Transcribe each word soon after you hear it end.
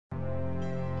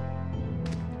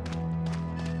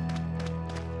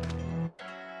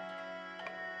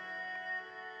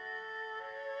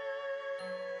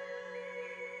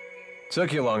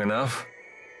Took you long enough.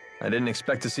 I didn't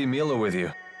expect to see Mila with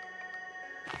you.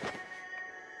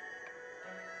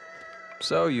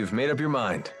 So, you've made up your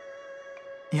mind.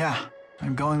 Yeah,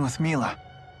 I'm going with Mila.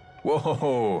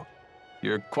 Whoa,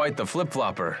 you're quite the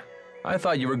flip-flopper. I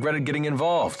thought you regretted getting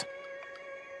involved.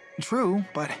 True,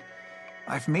 but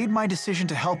I've made my decision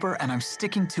to help her and I'm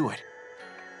sticking to it.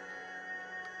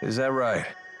 Is that right?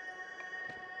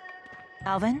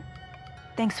 Alvin,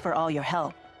 thanks for all your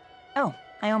help. Oh,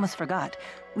 I almost forgot.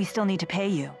 We still need to pay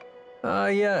you.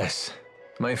 Yes.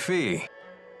 My fee.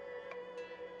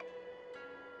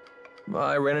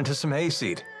 I ran into some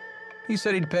hayseed. He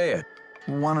said he'd pay it.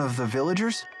 One of the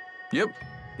villagers? Yep.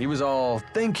 He was all,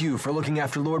 "Thank you for looking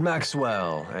after Lord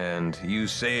Maxwell, and you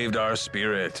saved our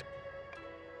spirit."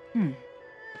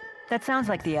 That sounds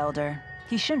like the Elder.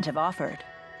 He shouldn't have offered.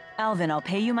 Alvin, I'll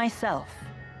pay you myself.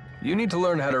 You need to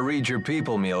learn how to read your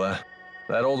people, Mila.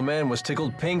 That old man was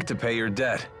tickled pink to pay your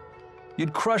debt.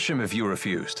 You'd crush him if you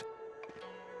refused.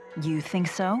 You think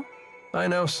so? I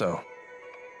know so.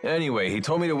 Anyway, he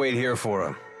told me to wait here for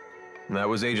him. That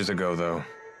was ages ago, though.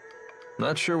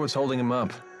 Not sure what's holding him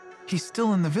up. He's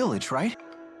still in the village, right?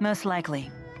 Most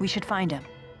likely. We should find him.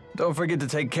 Don't forget to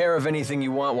take care of anything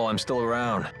you want while I'm still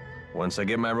around. Once I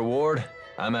get my reward,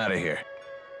 I'm out of here.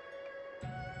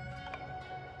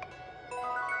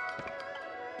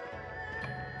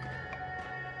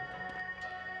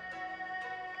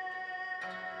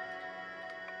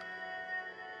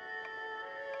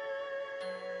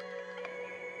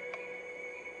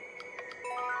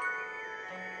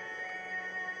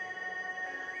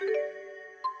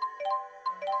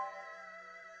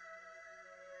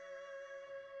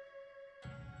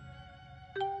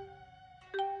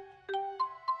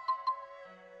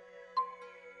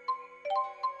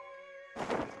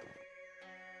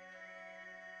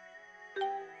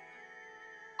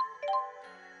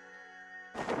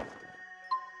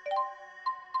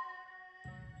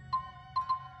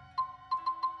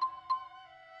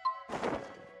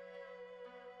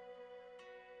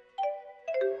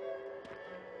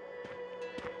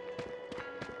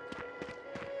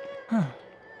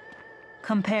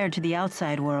 Compared to the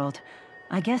outside world,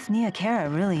 I guess Nia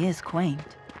Khera really is quaint.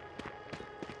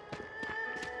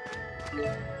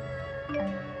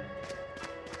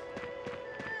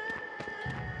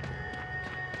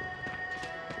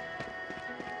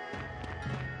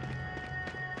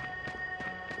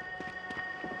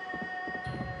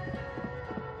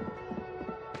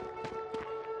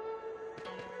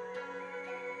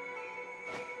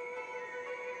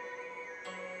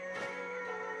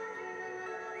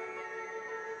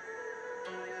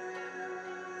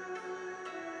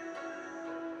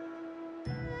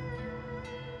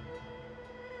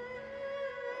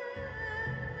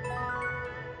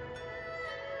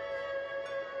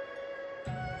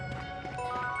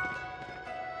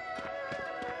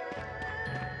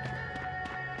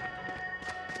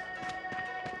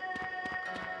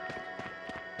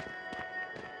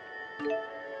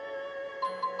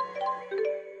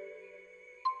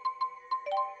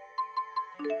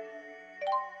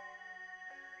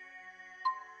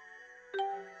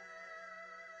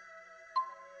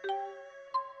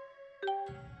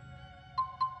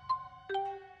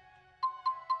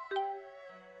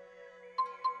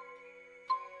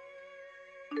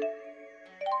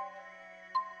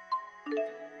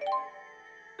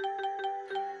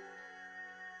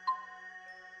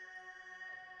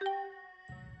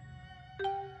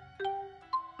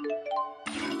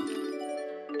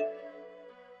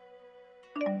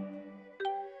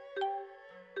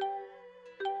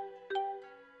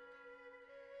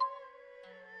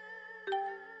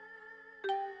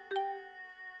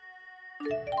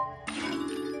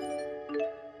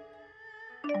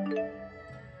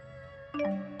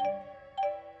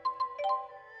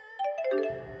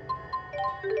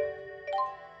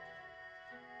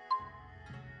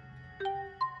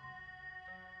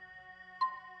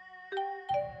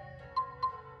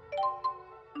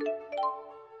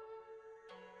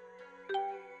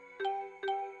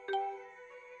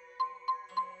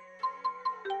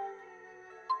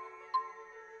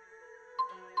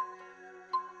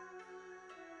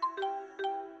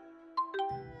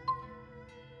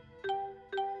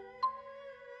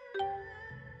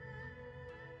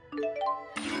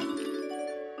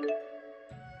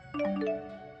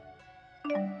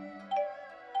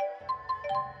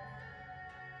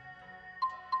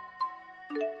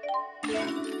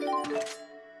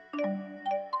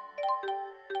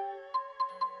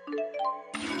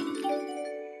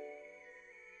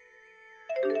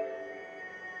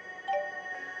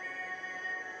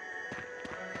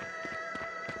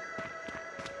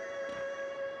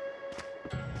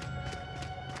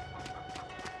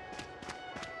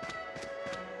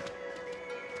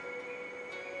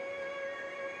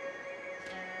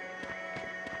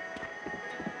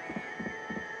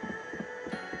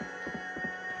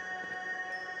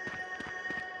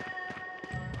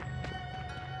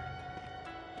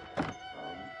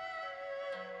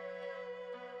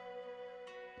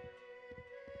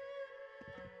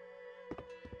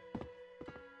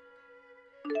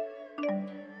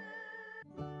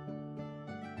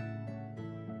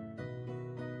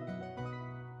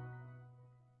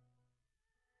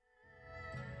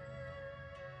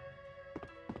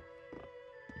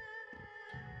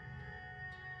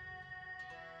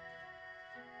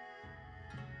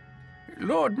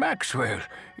 Lord Maxwell,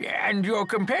 and your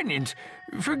companions,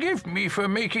 forgive me for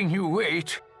making you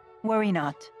wait. Worry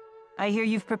not. I hear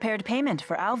you've prepared payment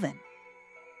for Alvin.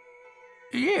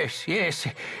 Yes, yes.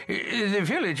 The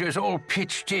villagers all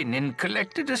pitched in and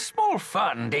collected a small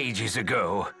fund ages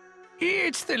ago.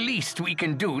 It's the least we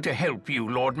can do to help you,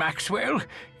 Lord Maxwell.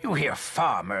 You hear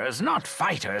farmers, not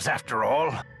fighters, after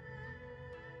all.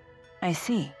 I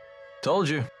see. Told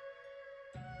you.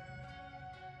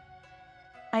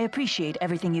 I appreciate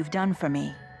everything you've done for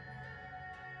me.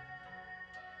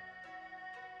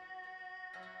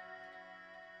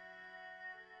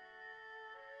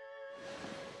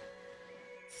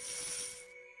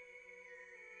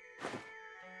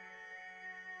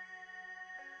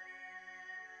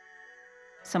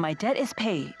 So my debt is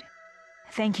paid.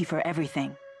 Thank you for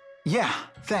everything. Yeah,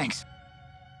 thanks.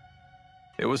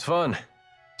 It was fun.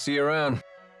 See you around.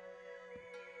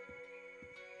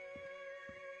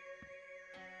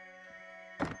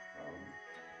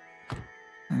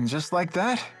 And just like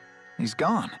that, he's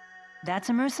gone. That's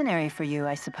a mercenary for you,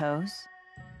 I suppose.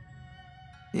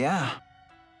 Yeah.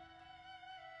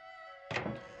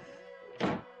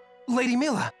 Lady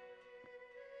Mila!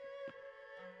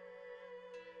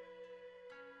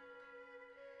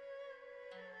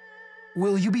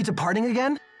 Will you be departing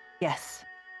again? Yes.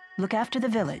 Look after the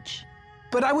village.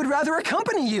 But I would rather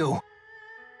accompany you!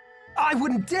 I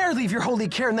wouldn't dare leave your holy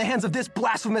care in the hands of this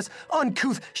blasphemous,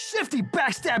 uncouth, shifty,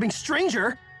 backstabbing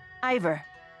stranger! Ivor,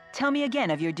 tell me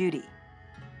again of your duty.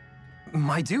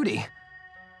 My duty?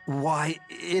 Why,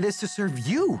 it is to serve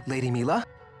you, Lady Mila.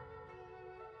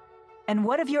 And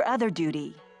what of your other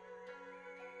duty?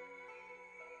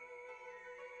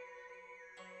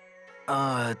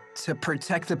 To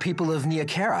protect the people of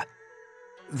Niakara.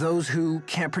 Those who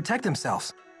can't protect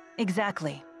themselves.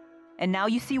 Exactly. And now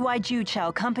you see why Jude shall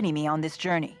accompany me on this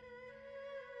journey.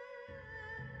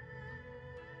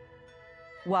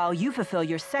 While you fulfill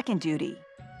your second duty.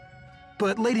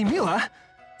 But Lady Mila,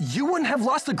 you wouldn't have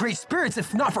lost the Great Spirits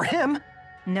if not for him!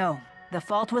 No, the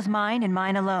fault was mine and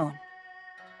mine alone.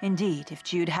 Indeed, if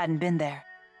Jude hadn't been there,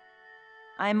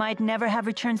 I might never have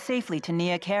returned safely to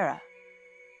Niakara.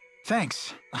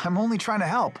 Thanks. I'm only trying to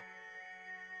help.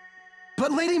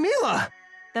 But Lady Mila!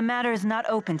 The matter is not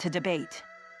open to debate.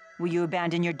 Will you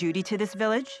abandon your duty to this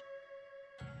village?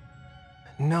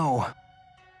 No.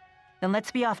 Then let's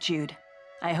be off, Jude.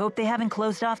 I hope they haven't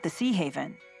closed off the Sea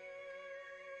Haven.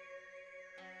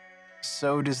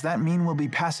 So does that mean we'll be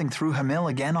passing through Hamil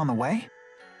again on the way?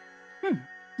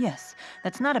 Yes,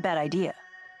 that's not a bad idea.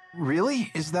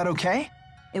 Really? Is that okay?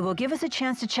 It will give us a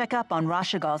chance to check up on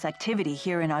Rashagal's activity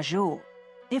here in Azul.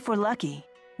 If we're lucky,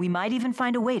 we might even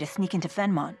find a way to sneak into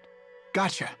Fenmont.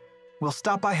 Gotcha. We'll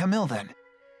stop by Hamil then.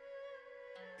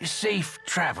 Safe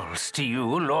travels to you,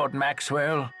 Lord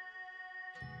Maxwell.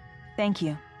 Thank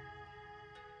you.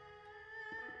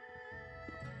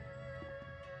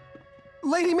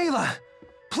 Lady Mila!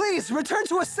 Please, return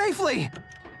to us safely!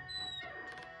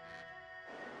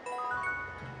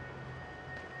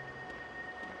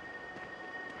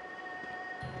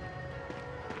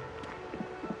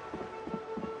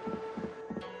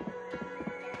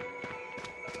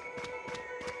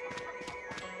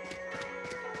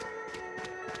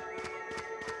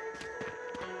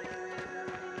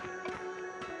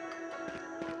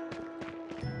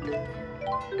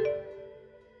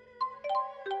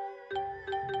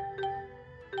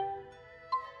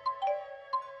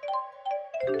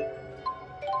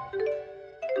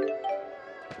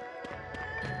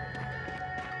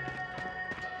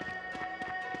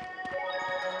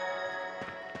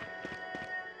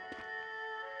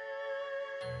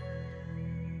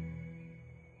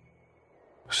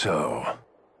 So,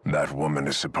 that woman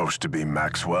is supposed to be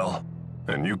Maxwell?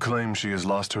 And you claim she has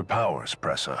lost her powers,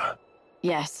 Pressa?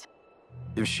 Yes.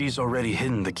 If she's already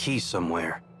hidden the key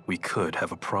somewhere, we could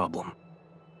have a problem.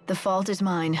 The fault is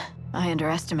mine. I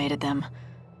underestimated them.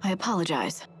 I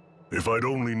apologize. If I'd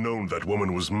only known that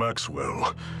woman was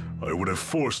Maxwell, I would have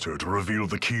forced her to reveal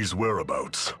the key's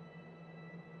whereabouts.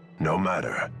 No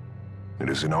matter. It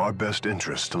is in our best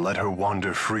interest to let her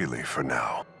wander freely for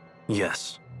now.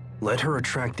 Yes. Let her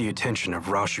attract the attention of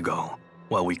Rashagal,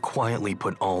 while we quietly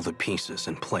put all the pieces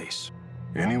in place.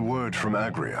 Any word from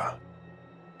Agria?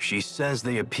 She says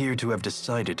they appear to have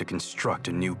decided to construct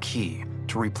a new key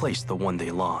to replace the one they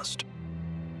lost.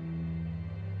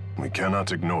 We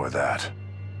cannot ignore that.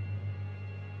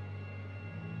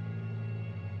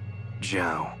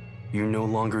 Zhao, you no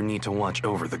longer need to watch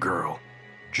over the girl.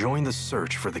 Join the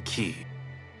search for the key.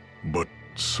 But,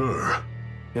 sir...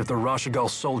 If the Rashagal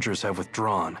soldiers have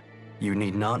withdrawn, you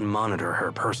need not monitor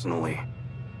her personally.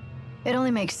 It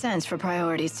only makes sense for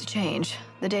priorities to change.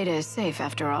 The data is safe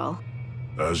after all.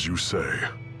 As you say.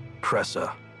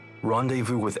 Cressa,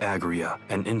 rendezvous with Agria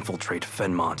and infiltrate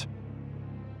Fenmont.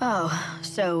 Oh,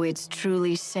 so it's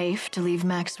truly safe to leave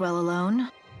Maxwell alone?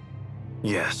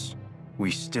 Yes,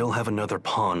 we still have another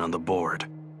pawn on the board.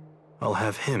 I'll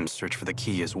have him search for the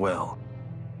key as well.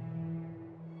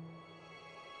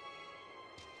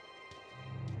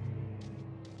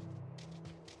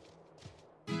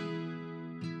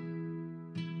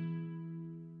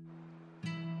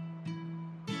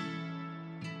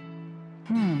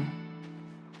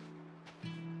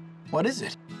 What is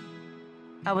it?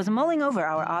 I was mulling over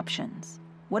our options.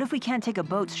 What if we can't take a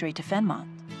boat straight to Fenmont?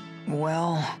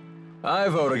 Well... I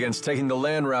vote against taking the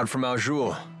land route from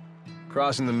Aljul.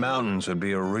 Crossing the mountains would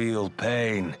be a real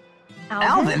pain.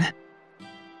 Alvin?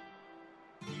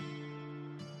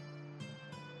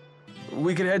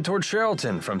 We could head toward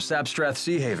Sherrilton from Sapstrath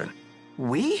Sea Haven.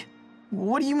 We?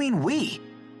 What do you mean, we?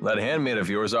 That handmaid of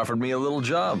yours offered me a little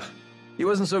job. He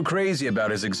wasn't so crazy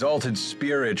about his exalted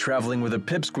spirit traveling with a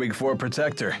pipsqueak for a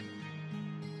protector.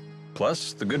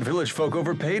 Plus, the good village folk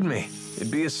overpaid me. It'd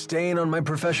be a stain on my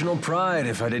professional pride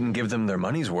if I didn't give them their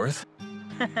money's worth.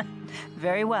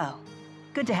 Very well.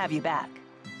 Good to have you back.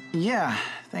 Yeah,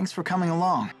 thanks for coming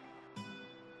along.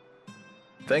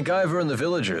 Thank Ivor and the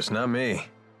villagers, not me.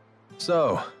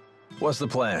 So, what's the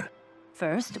plan?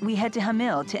 First, we head to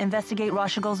Hamil to investigate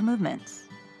Rashigol's movements.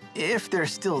 If they're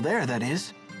still there, that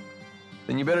is.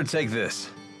 Then you better take this.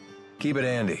 Keep it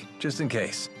handy, just in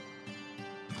case.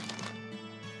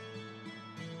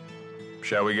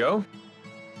 Shall we go?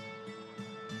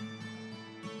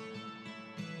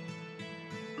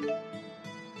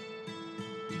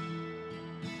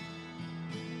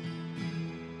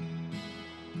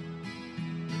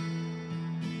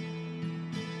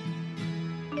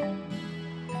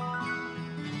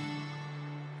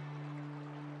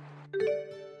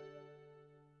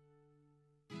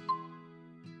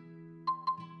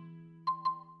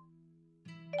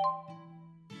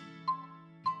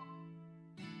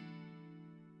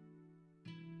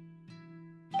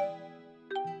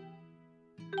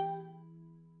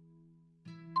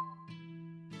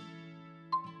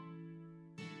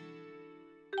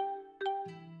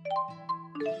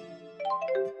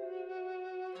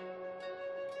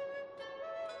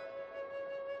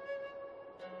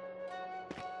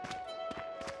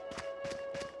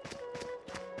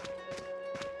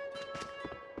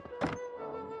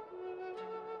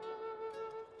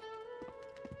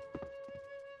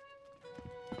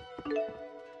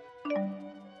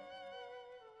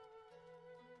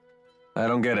 I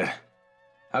don't get it.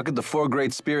 How could the four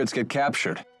great spirits get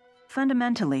captured?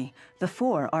 Fundamentally, the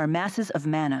four are masses of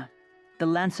mana. The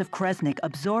Lance of Kresnik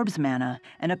absorbs mana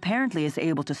and apparently is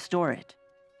able to store it.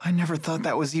 I never thought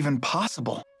that was even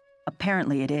possible.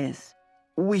 Apparently it is.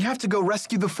 We have to go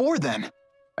rescue the four then.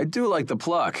 I do like the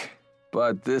pluck,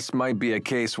 but this might be a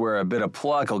case where a bit of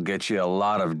pluck will get you a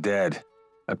lot of dead.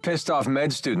 A pissed off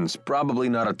med student's probably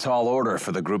not a tall order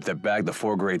for the group that bagged the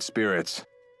four great spirits.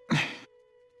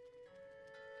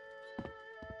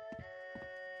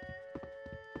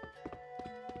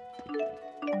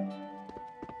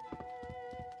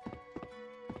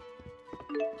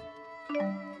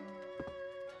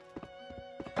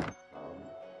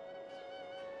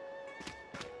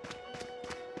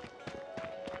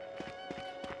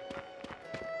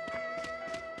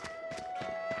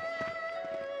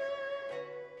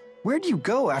 Where'd you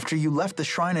go after you left the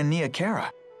shrine in Neokara?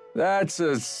 That's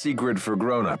a secret for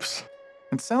grown-ups.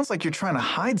 It sounds like you're trying to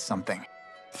hide something.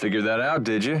 Figured that out,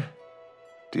 did you?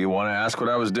 Do you want to ask what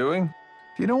I was doing?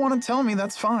 If you don't want to tell me,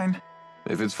 that's fine.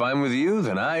 If it's fine with you,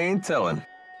 then I ain't telling.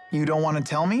 You don't want to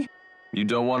tell me? You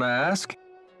don't want to ask?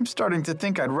 I'm starting to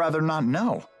think I'd rather not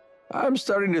know. I'm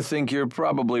starting to think you're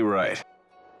probably right.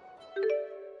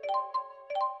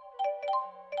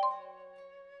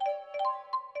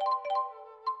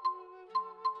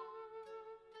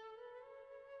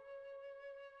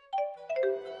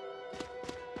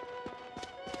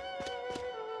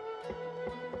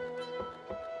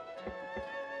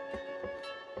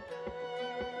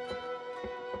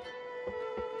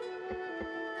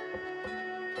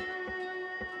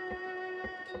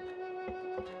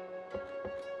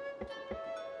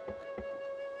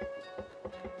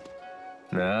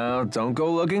 Now, don't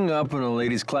go looking up when a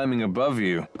lady's climbing above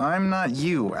you. I'm not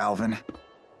you, Alvin.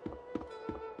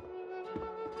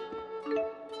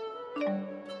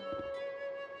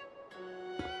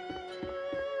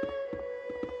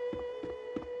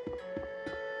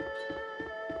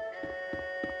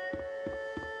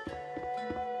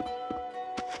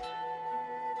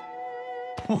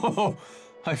 Whoa,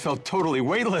 I felt totally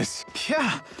weightless.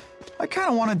 Yeah, I kind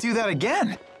of want to do that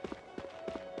again.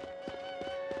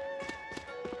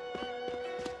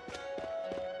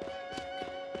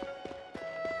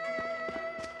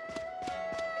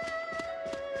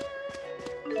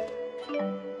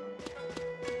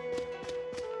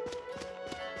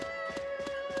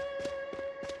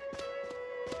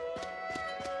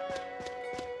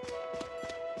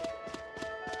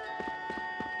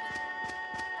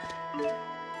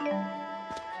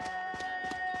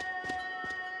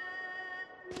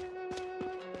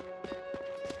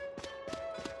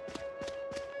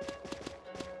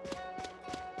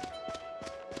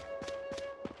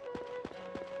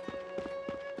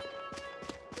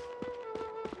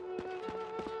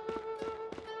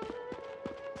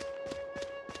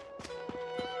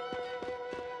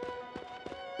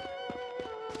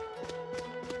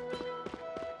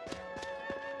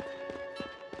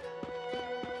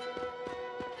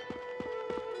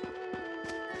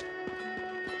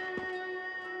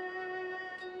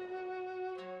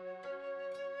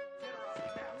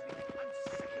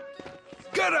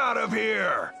 Get out of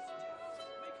here!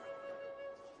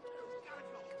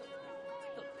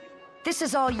 This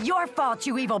is all your fault,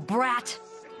 you evil brat!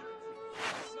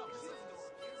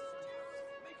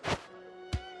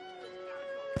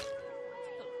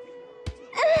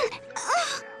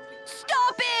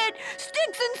 Stop it!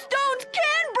 Sticks and stones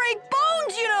can break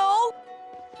bones, you know!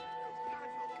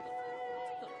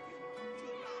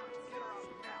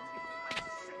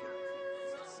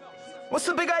 What's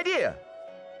the big idea?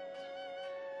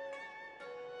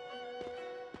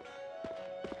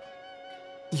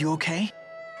 You okay?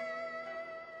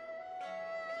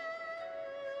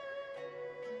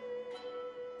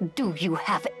 Do you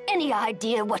have any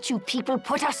idea what you people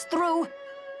put us through?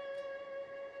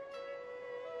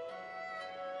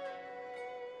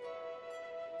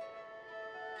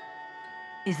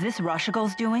 Is this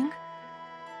Rashigal's doing?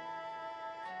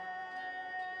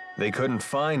 They couldn't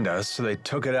find us, so they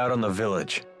took it out on the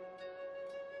village.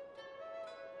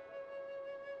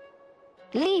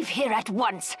 Leave here at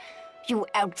once! You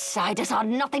outsiders are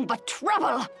nothing but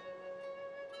trouble!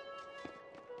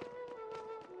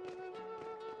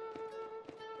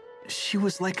 She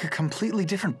was like a completely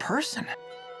different person.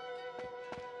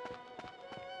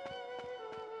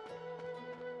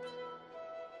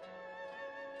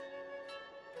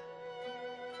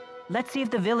 Let's see if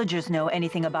the villagers know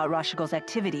anything about Rashigal's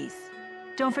activities.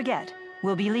 Don't forget,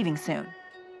 we'll be leaving soon.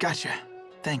 Gotcha.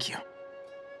 Thank you.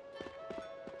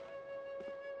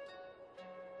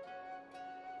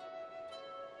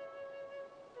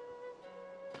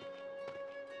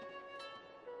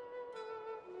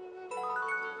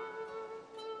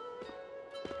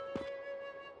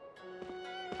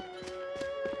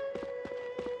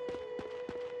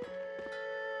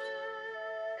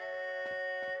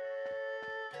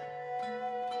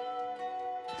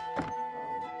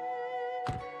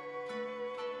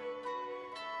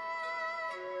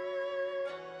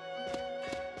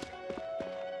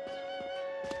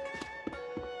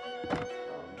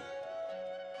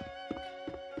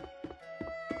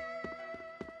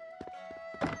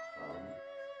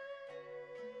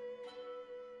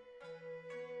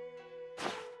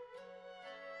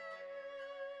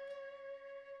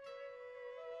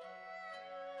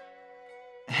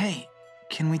 Hey,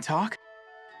 can we talk?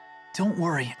 Don't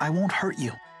worry, I won't hurt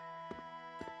you.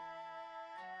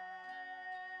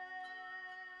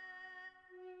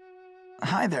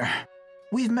 Hi there.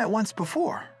 We've met once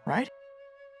before, right?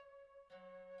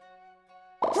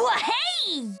 Well,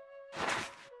 hey!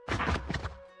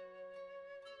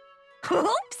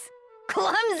 Oops!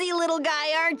 Clumsy little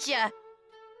guy, aren't ya?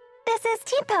 This is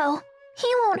Tipo. He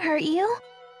won't hurt you.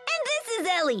 And this is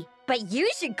Ellie, but you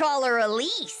should call her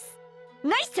Elise.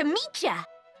 Nice to meet ya.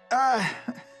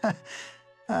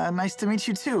 Nice to meet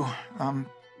you too.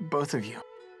 Both of you.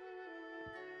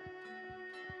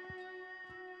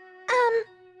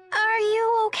 Are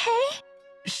you okay?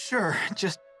 Sure,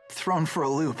 just thrown for a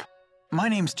loop. My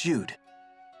name's Jude.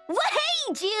 Well,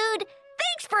 hey, Jude!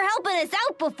 Thanks for helping us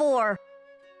out before.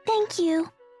 Thank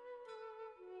you.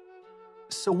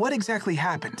 So what exactly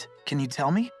happened? Can you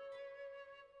tell me?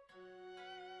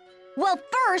 Well,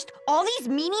 first, all these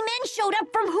meanie men showed up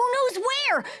from who knows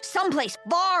where, someplace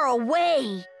far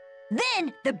away.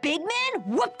 Then, the big man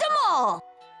whooped them all.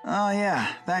 Oh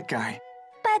yeah, that guy.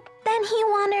 But then he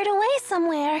wandered away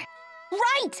somewhere.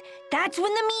 Right! That's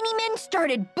when the meanie men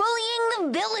started bullying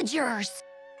the villagers.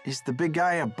 Is the big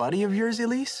guy a buddy of yours,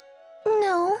 Elise?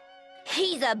 No.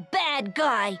 He's a bad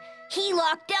guy. He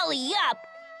locked Ellie up.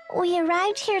 We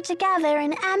arrived here together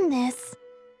in Amnis.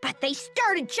 But they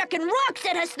started chucking rocks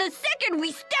at us the second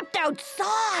we stepped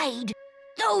outside.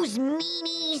 Those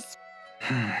meanies.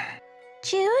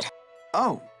 Jude?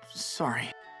 Oh, sorry.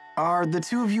 Are the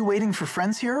two of you waiting for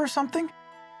friends here or something?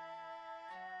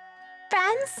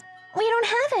 Friends? We don't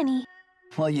have any.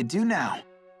 Well, you do now.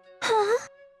 Huh?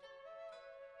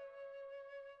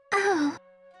 Oh.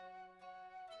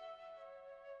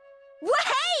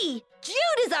 Hey! Jude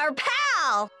is our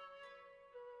pal!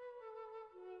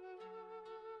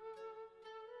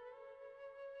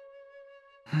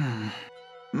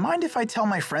 Mind if I tell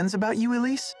my friends about you,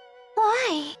 Elise?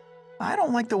 Why? I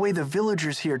don't like the way the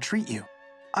villagers here treat you.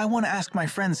 I want to ask my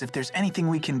friends if there's anything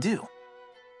we can do.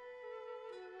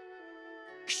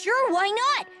 Sure, why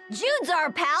not? Jude's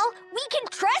our pal. We can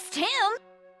trust him.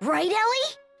 Right,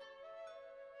 Ellie?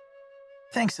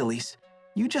 Thanks, Elise.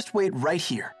 You just wait right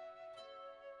here.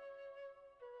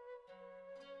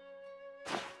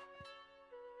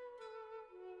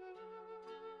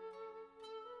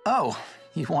 Oh,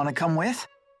 you want to come with?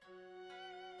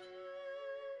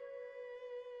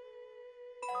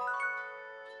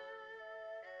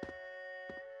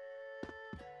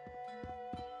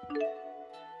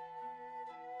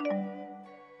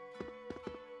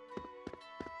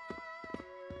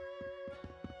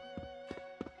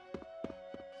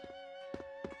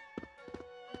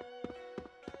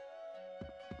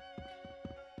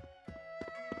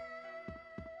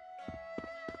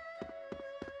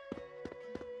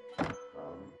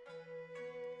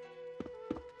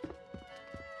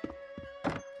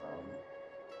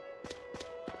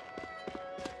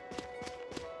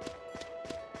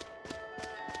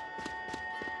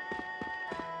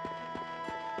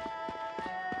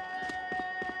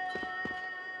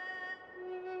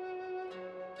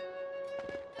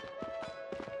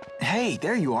 Hey,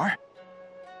 there you are.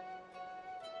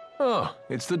 Oh,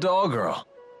 it's the doll girl.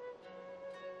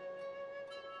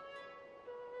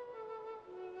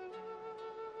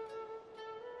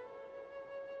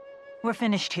 We're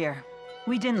finished here.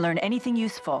 We didn't learn anything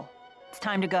useful. It's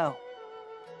time to go.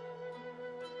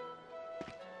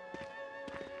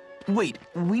 Wait,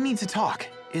 we need to talk.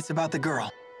 It's about the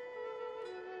girl.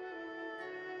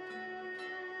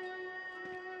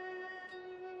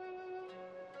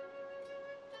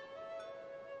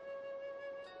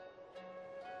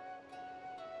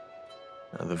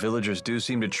 The villagers do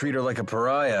seem to treat her like a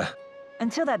pariah.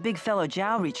 Until that big fellow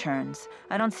Zhao returns,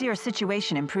 I don't see her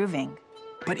situation improving.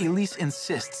 But Elise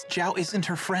insists Zhao isn't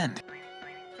her friend.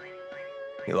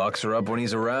 He locks her up when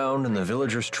he's around, and the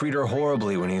villagers treat her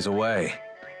horribly when he's away.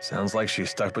 Sounds like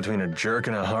she's stuck between a jerk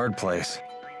and a hard place.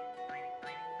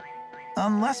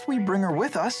 Unless we bring her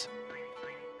with us.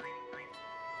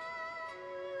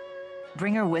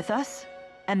 Bring her with us?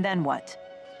 And then what?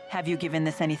 Have you given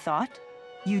this any thought?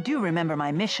 You do remember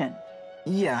my mission.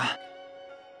 Yeah.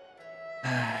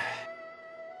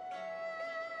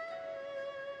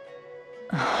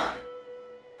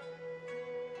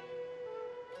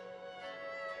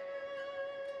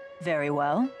 Very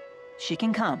well. She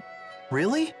can come.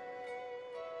 Really?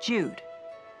 Jude,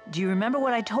 do you remember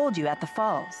what I told you at the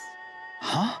falls?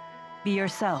 Huh? Be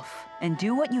yourself and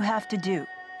do what you have to do.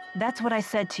 That's what I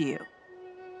said to you.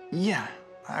 Yeah,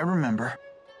 I remember.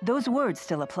 Those words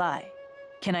still apply.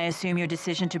 Can I assume your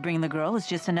decision to bring the girl is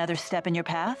just another step in your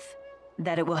path?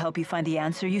 That it will help you find the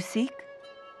answer you seek?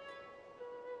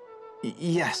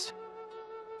 Yes.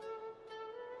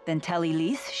 Then tell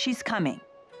Elise she's coming.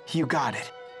 You got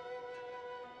it.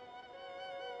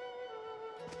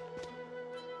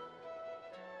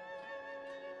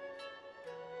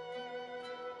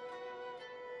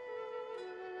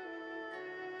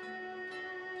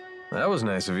 That was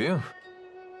nice of you.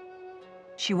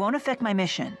 She won't affect my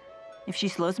mission. If she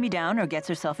slows me down or gets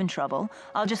herself in trouble,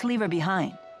 I'll just leave her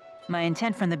behind. My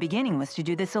intent from the beginning was to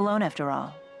do this alone after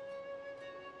all.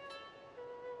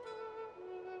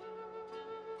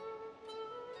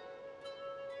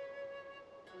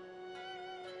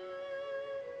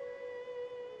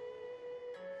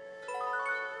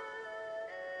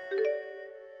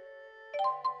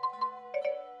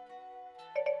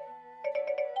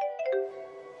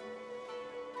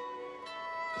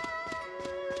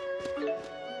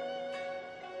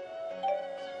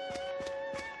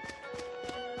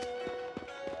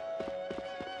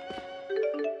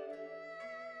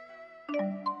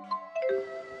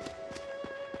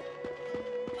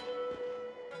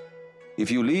 If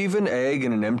you leave an egg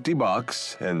in an empty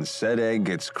box and said egg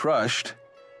gets crushed,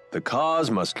 the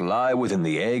cause must lie within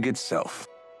the egg itself.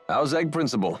 How's egg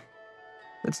principle?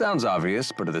 It sounds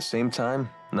obvious, but at the same time,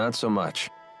 not so much.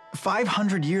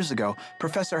 500 years ago,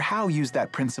 Professor Howe used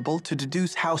that principle to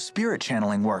deduce how spirit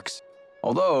channeling works.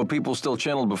 Although people still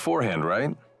channeled beforehand,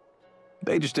 right?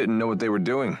 They just didn't know what they were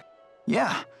doing.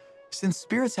 Yeah. Since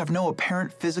spirits have no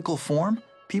apparent physical form,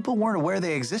 People weren't aware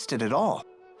they existed at all.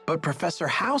 But Professor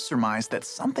Howe surmised that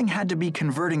something had to be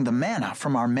converting the mana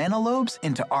from our mana lobes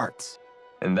into arts.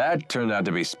 And that turned out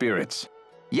to be spirits.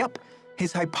 Yep,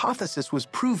 his hypothesis was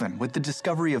proven with the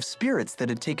discovery of spirits that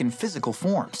had taken physical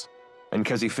forms. And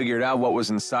because he figured out what was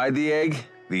inside the egg,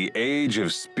 the age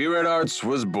of spirit arts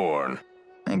was born.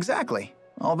 Exactly.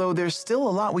 Although there's still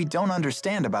a lot we don't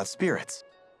understand about spirits.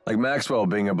 Like Maxwell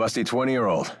being a busty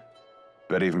 20-year-old.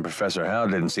 Bet even Professor Howe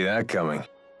didn't see that coming.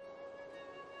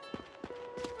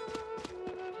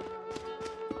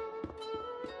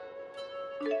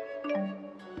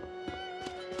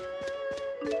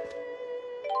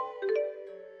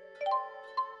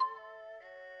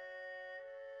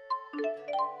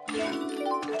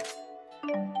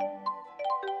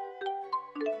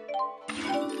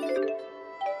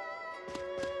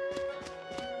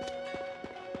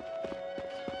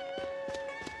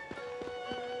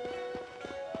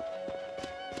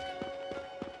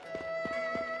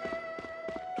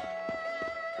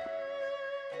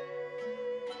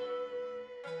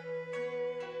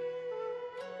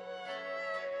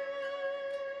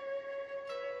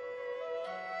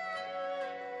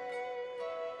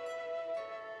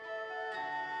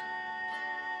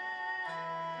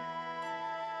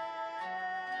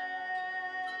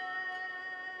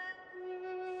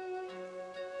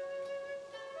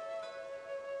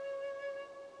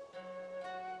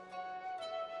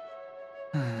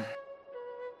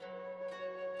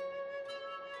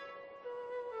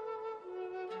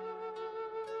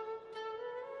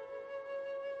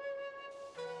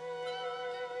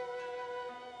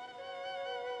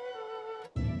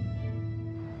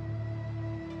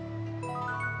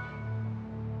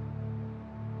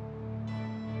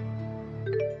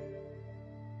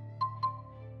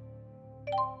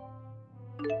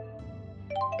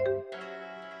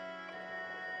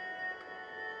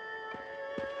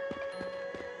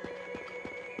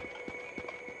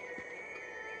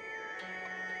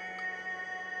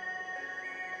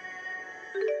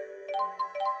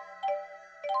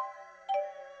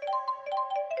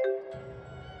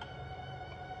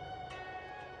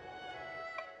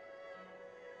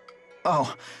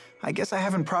 Oh, I guess I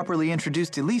haven't properly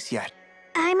introduced Elise yet.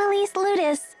 I'm Elise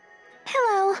Ludus.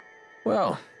 Hello.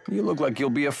 Well, you look like you'll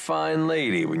be a fine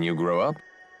lady when you grow up.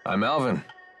 I'm Alvin.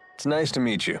 It's nice to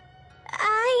meet you.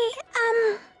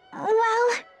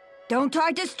 Well... Don't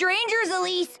talk to strangers,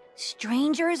 Elise.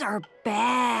 Strangers are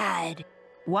bad.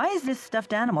 Why is this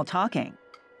stuffed animal talking?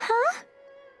 Huh?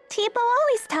 Tipo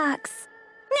always talks.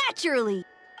 Naturally.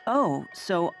 Oh,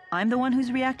 so I'm the one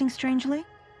who's reacting strangely?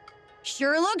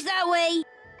 Sure looks that way.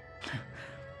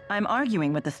 I'm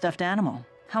arguing with the stuffed animal.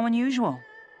 How unusual.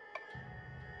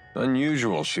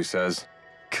 Unusual, she says.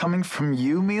 Coming from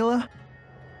you, Mila?